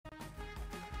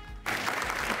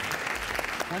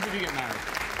When did you get married?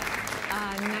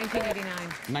 1989.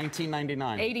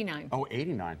 1999. 89. Oh,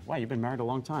 89. Wow, you've been married a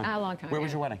long time. A long time. Where was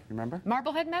yeah. your wedding? Remember?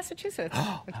 Marblehead, Massachusetts.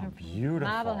 How beautiful.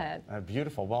 Marblehead.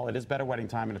 Beautiful. Well, it is better wedding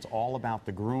time, and it's all about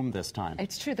the groom this time.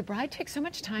 It's true. The bride takes so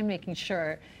much time making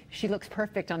sure she looks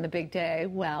perfect on the big day.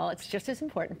 Well, it's just as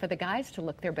important for the guys to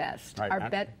look their best.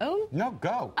 Right. No,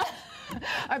 go.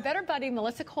 Our better buddy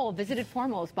Melissa Cole visited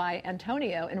Formals by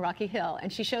Antonio in Rocky Hill,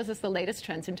 and she shows us the latest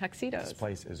trends in tuxedos. This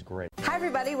place is great. Hi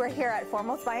everybody, we're here at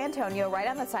Formals by Antonio, right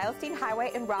on the Silestein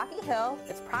Highway in Rocky Hill.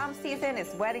 It's prom season,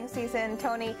 it's wedding season.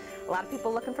 Tony, a lot of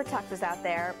people looking for tuxes out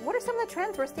there. What are some of the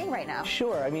trends we're seeing right now?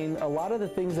 Sure, I mean, a lot of the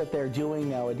things that they're doing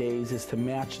nowadays is to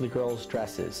match the girls'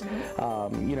 dresses.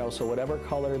 You know, so whatever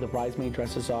color the bridesmaid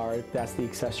dresses are, that's the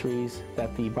accessories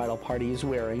that the bridal party is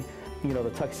wearing. You know,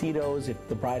 the tuxedos, if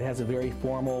the bride has a very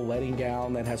formal wedding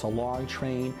gown that has a long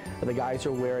train, the guys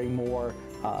are wearing more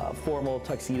formal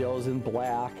tuxedos in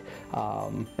black.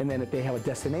 And then if they have a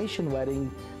destination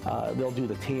wedding, they'll do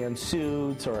the tan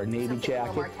suits or a navy jacket. A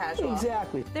little more casual.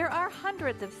 Exactly. There are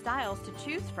hundreds of styles to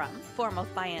choose from.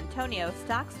 Formals by Antonio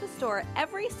stocks the store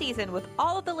every season with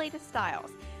all of the latest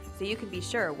styles, so you can be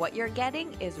sure what you're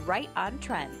getting is right on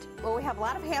trend. Well, we have a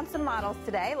lot of handsome models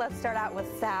today. Let's start out with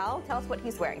Sal. Tell us what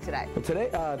he's wearing today. Well,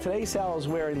 today Sal is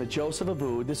wearing the Joseph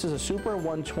Abboud. This is a Super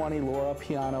 120 Laura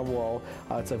Piana wool.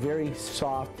 It's a very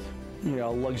soft, you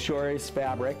know, luxurious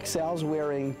fabric. Sal's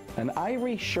wearing an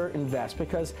ivory shirt and vest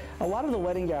because a lot of the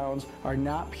wedding gowns are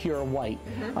not pure white.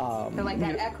 They're like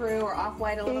that ecru or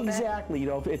off-white a little bit? Exactly. You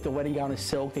know, if the wedding gown is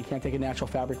silk, they can't take a natural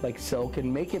fabric like silk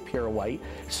and make it pure white.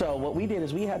 So what we did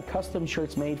is we had custom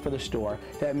shirts made for the store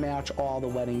that match all the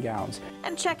wedding gowns.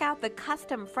 And check out the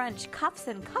custom French cuffs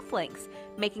and cufflinks,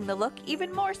 making the look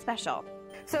even more special.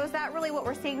 So is that really what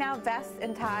we're seeing now, vests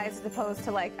and ties, as opposed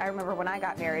to, like, I remember when I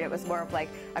got married, it was more of like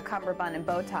a cummerbund and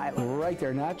bow tie look. Right,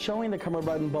 they're not showing the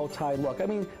cummerbund and bow tie look. I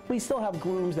mean, we still have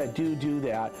grooms that do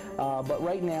that, but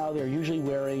right now they're usually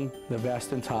wearing the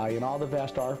vest and tie, and all the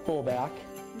vests are full back.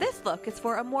 This look is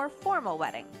for a more formal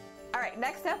wedding. All right,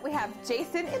 next up we have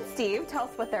Jason and Steve. Tell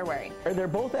us what they're wearing. They're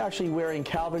both actually wearing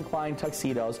Calvin Klein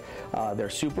tuxedos. They're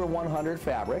Super 100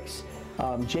 fabrics.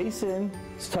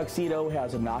 Jason's tuxedo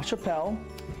has a notch lapel,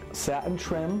 satin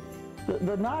trim.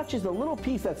 The notch is the little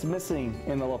piece that's missing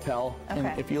in the lapel. Okay.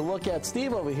 And if you look at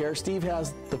Steve over here, Steve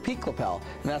has the peak lapel,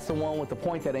 and that's the one with the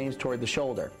point that aims toward the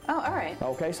shoulder. Oh, all right.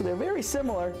 Okay, so they're very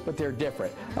similar, but they're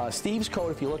different. Steve's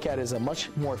coat, if you look at it, is a much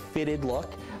more fitted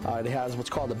look. It has what's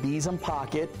called a besom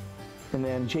pocket, and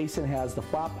then Jason has the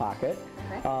flap pocket.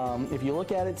 Okay. If you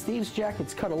look at it, Steve's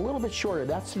jacket's cut a little bit shorter.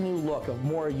 That's the new look, of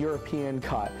more European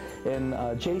cut.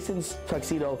 And Jason's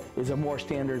tuxedo is a more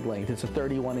standard length. It's a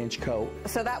 31-inch coat.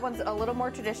 So that one's a little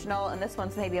more traditional, and this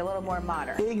one's maybe a little more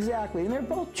modern. Exactly, and they're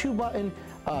both two-button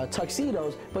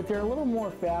tuxedos, but they're a little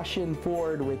more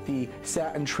fashion-forward with the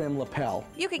satin trim lapel.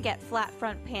 You can get flat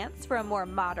front pants for a more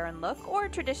modern look or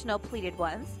traditional pleated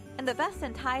ones. And the vests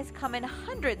and ties come in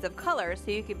hundreds of colors,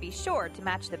 so you can be sure to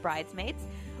match the bridesmaids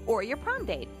or your prom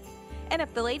date. And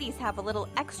if the ladies have a little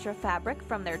extra fabric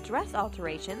from their dress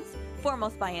alterations,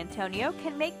 Formals by Antonio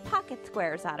can make pocket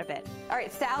squares out of it. All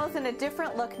right, Sal is in a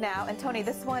different look now. And Tony,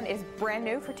 this one is brand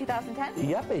new for 2010?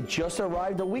 Yep, it just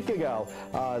arrived a week ago.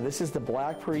 This is the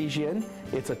Black Parisian.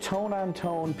 It's a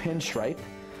tone-on-tone pinstripe.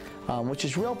 Which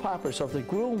is real popular. So if the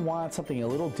groom wants something a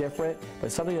little different, but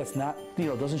something that's not, you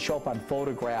know, doesn't show up on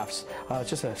photographs, it's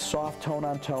just a soft tone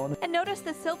on tone. And notice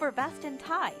the silver vest and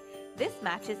tie. This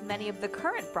matches many of the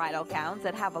current bridal gowns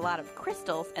that have a lot of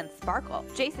crystals and sparkle.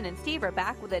 Jason and Steve are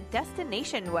back with a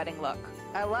destination wedding look.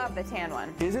 I love the tan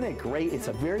one. Isn't it great? It's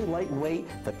a very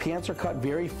lightweight. The pants are cut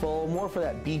very full, more for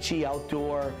that beachy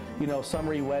outdoor, you know,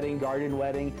 summery wedding, garden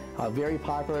wedding. Very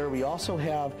popular. We also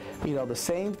have, you know, the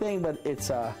same thing, but it's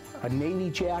a navy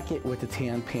jacket with a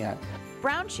tan pant.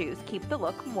 Brown shoes keep the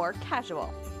look more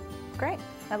casual. Great.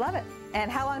 I love it. And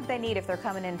how long do they need if they're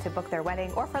coming in to book their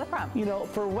wedding or for the prom? You know,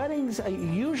 for weddings,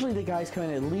 usually the guys come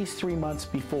in at least 3 months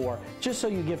before, just so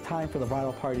you give time for the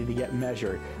bridal party to get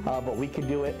measured. But we can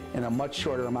do it in a much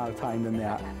shorter amount of time than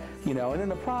that. You know, and then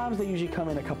the proms, they usually come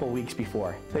in a couple weeks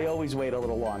before. They always wait a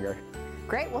little longer.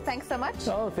 Great. Well, thanks so much.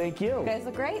 Oh, thank you. You guys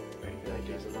look great. Thank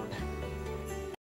you, Jason.